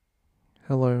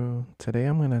Hello, today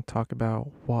I'm going to talk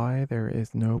about why there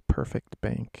is no perfect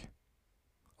bank.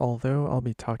 Although I'll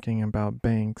be talking about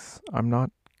banks, I'm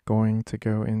not going to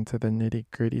go into the nitty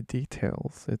gritty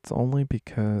details. It's only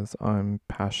because I'm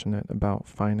passionate about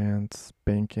finance,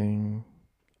 banking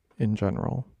in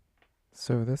general.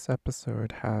 So this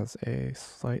episode has a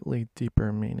slightly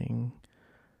deeper meaning.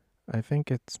 I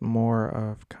think it's more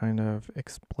of kind of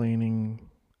explaining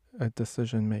a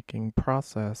decision making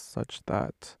process such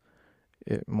that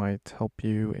it might help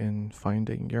you in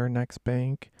finding your next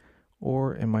bank,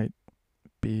 or it might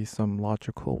be some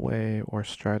logical way or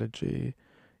strategy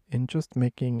in just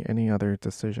making any other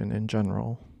decision in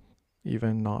general,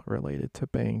 even not related to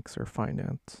banks or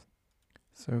finance.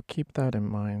 So keep that in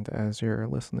mind as you're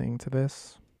listening to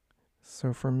this.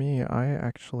 So for me, I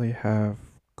actually have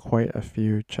quite a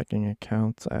few checking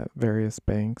accounts at various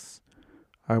banks.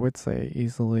 I would say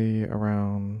easily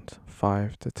around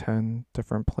 5 to 10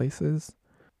 different places.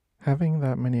 Having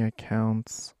that many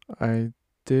accounts, I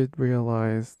did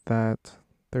realize that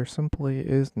there simply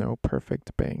is no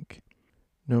perfect bank.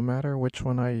 No matter which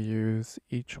one I use,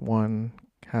 each one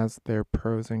has their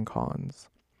pros and cons.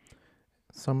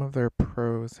 Some of their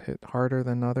pros hit harder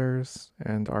than others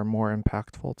and are more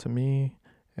impactful to me,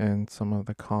 and some of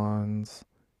the cons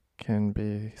can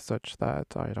be such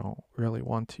that I don't really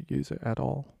want to use it at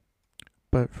all.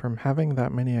 But from having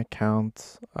that many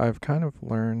accounts, I've kind of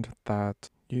learned that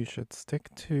you should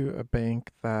stick to a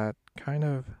bank that kind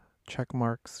of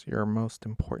checkmarks your most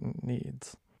important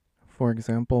needs. For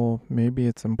example, maybe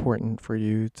it's important for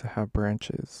you to have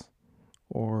branches,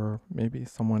 or maybe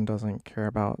someone doesn't care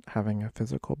about having a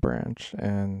physical branch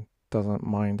and doesn't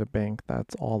mind a bank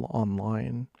that's all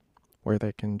online, where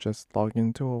they can just log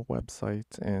into a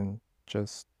website and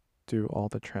just do all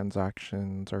the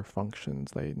transactions or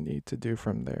functions they need to do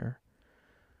from there.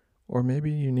 Or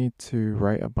maybe you need to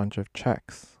write a bunch of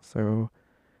checks. So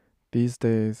these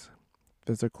days,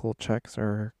 physical checks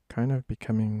are kind of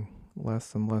becoming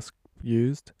less and less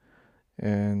used,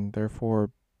 and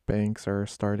therefore, banks are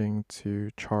starting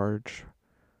to charge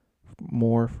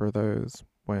more for those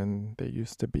when they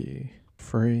used to be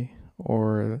free,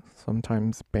 or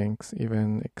sometimes banks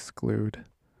even exclude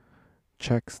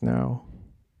checks now.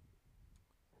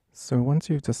 So once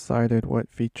you've decided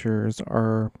what features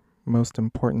are most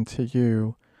important to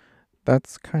you,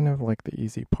 that's kind of like the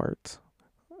easy part.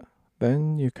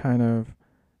 Then you kind of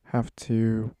have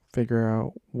to figure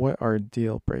out what are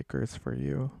deal breakers for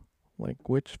you. Like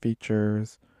which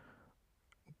features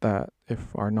that, if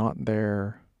are not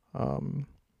there, um,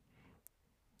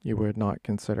 you would not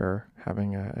consider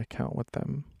having an account with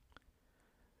them.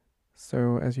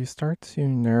 So as you start to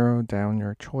narrow down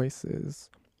your choices,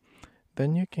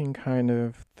 then you can kind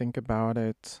of think about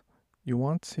it. You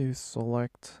want to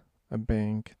select a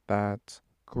bank that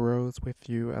grows with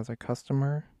you as a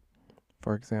customer.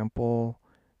 For example,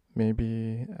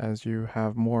 maybe as you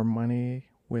have more money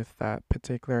with that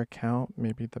particular account,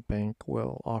 maybe the bank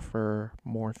will offer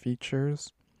more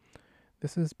features.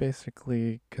 This is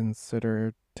basically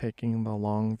considered taking the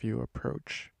long view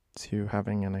approach to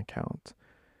having an account.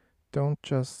 Don't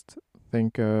just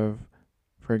think of,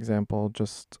 for example,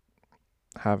 just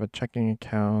have a checking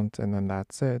account and then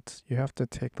that's it. You have to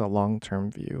take the long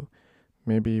term view.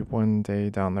 Maybe one day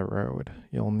down the road,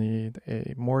 you'll need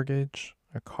a mortgage,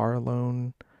 a car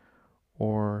loan,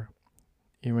 or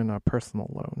even a personal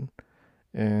loan.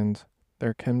 And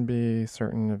there can be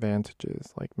certain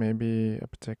advantages, like maybe a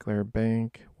particular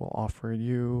bank will offer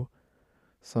you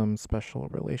some special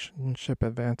relationship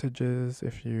advantages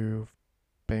if you've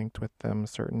banked with them a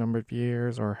certain number of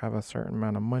years or have a certain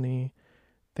amount of money,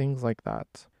 things like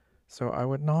that. So I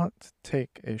would not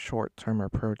take a short term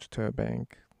approach to a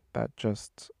bank that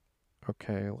just,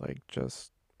 okay, like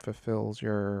just fulfills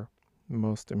your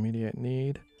most immediate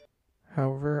need.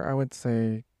 However, I would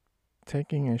say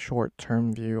taking a short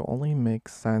term view only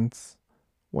makes sense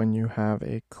when you have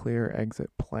a clear exit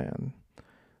plan.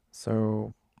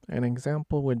 So, an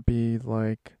example would be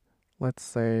like, let's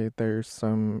say there's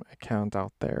some account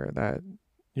out there that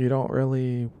you don't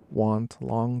really want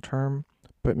long term,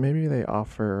 but maybe they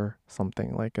offer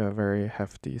something like a very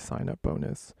hefty sign up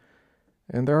bonus.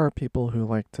 And there are people who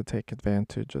like to take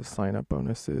advantage of sign up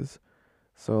bonuses.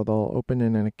 So they'll open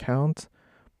in an account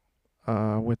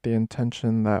with the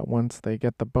intention that once they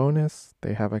get the bonus,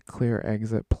 they have a clear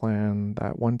exit plan.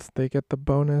 That once they get the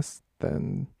bonus,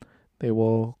 then they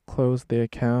will close the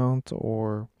account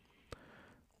or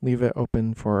leave it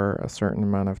open for a certain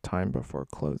amount of time before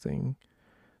closing.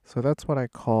 So that's what I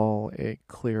call a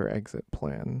clear exit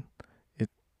plan. It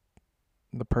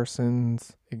the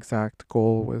person's exact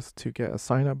goal was to get a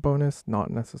sign up bonus,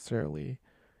 not necessarily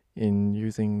in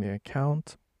using the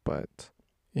account, but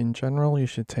in general, you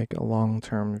should take a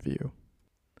long-term view.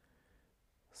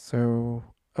 So,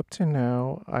 up to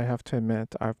now, I have to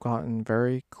admit I've gotten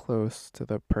very close to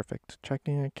the perfect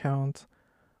checking account.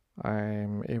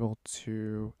 I'm able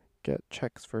to get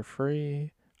checks for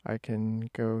free. I can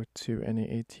go to any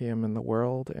ATM in the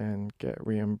world and get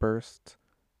reimbursed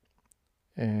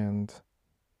and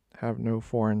have no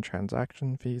foreign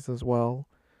transaction fees as well.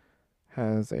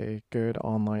 Has a good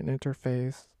online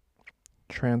interface.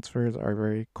 Transfers are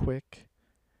very quick.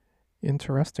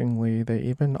 Interestingly, they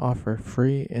even offer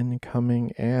free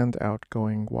incoming and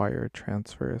outgoing wire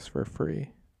transfers for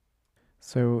free.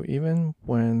 So even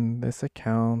when this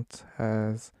account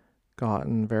has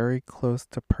gotten very close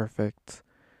to perfect,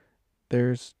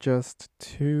 there's just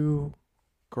two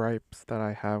gripes that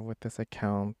I have with this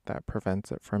account that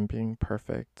prevents it from being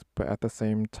perfect, but at the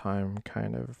same time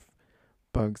kind of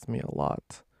bugs me a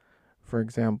lot. For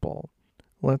example,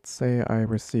 let's say I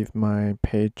receive my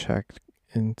paycheck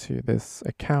into this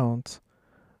account.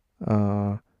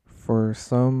 For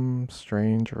some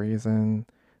strange reason,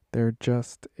 there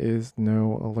just is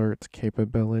no alert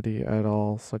capability at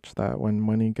all, such that when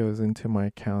money goes into my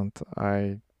account,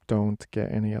 I don't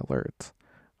get any alert.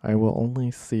 I will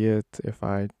only see it if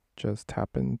I just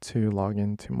happen to log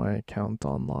into my account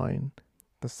online.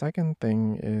 The second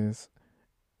thing is,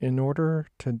 in order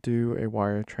to do a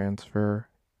wire transfer,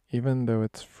 even though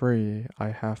it's free, I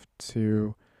have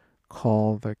to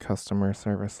call the customer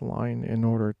service line in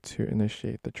order to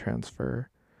initiate the transfer.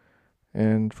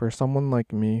 And for someone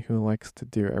like me who likes to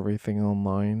do everything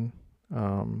online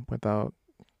without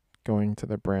going to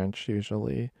the branch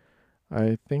usually,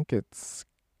 I think it's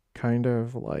kind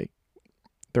of like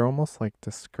they're almost like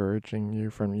discouraging you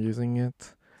from using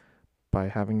it by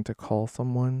having to call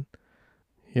someone.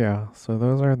 Yeah, so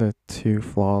those are the two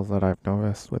flaws that I've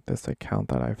noticed with this account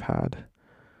that I've had.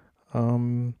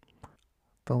 Um,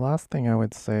 the last thing I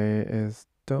would say is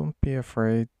don't be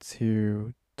afraid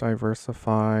to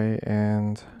diversify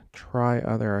and try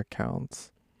other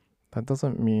accounts. That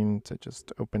doesn't mean to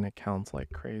just open accounts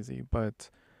like crazy, but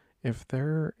if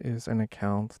there is an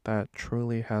account that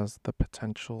truly has the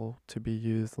potential to be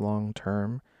used long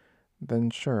term, then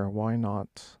sure, why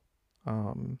not?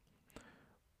 Um,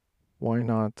 why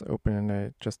not open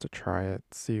it just to try it,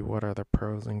 see what are the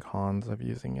pros and cons of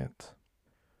using it?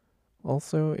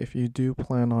 Also, if you do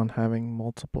plan on having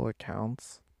multiple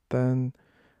accounts, then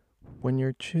when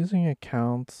you're choosing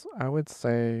accounts, I would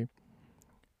say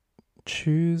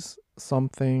choose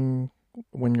something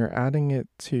when you're adding it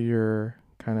to your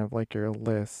kind of like your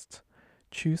list.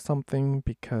 Choose something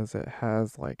because it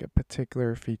has like a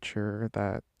particular feature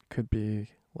that could be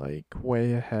like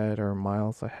way ahead or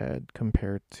miles ahead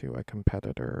compared to a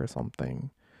competitor or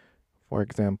something. For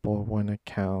example, one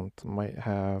account might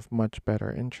have much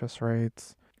better interest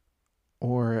rates,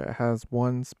 or it has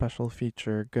one special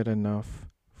feature good enough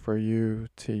for you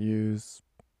to use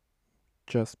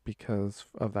just because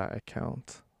of that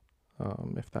account,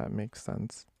 if that makes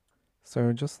sense.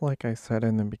 So, just like I said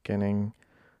in the beginning,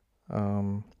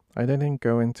 um, I didn't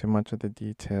go into much of the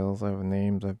details of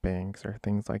names of banks or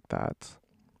things like that.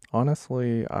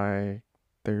 Honestly,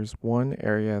 there's one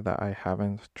area that I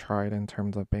haven't tried in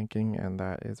terms of banking, and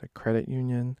that is a credit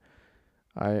union.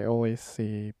 I always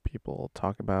see people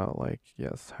talk about, like,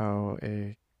 yes, how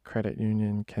a credit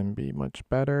union can be much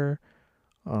better,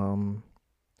 um,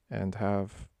 and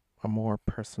have a more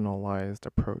personalized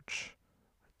approach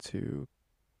to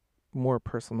more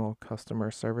personal customer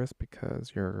service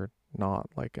because you're not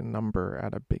like a number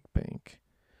at a big bank.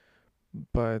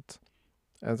 But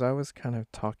as I was kind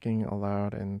of talking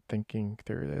aloud and thinking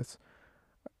through this,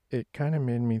 it kind of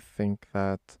made me think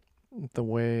that the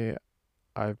way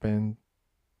I've been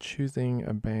choosing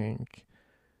a bank,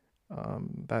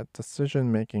 that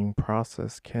decision making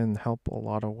process can help a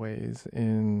lot of ways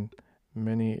in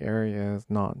many areas,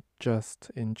 not just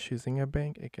in choosing a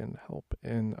bank, it can help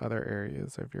in other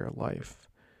areas of your life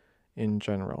in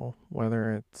general,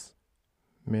 whether it's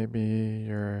maybe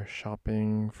you're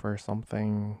shopping for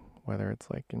something, whether it's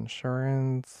like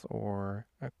insurance or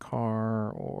a car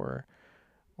or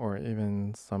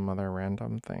even some other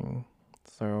random thing.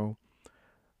 So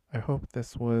I hope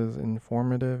this was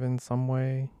informative in some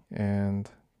way, and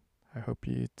I hope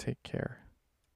you take care.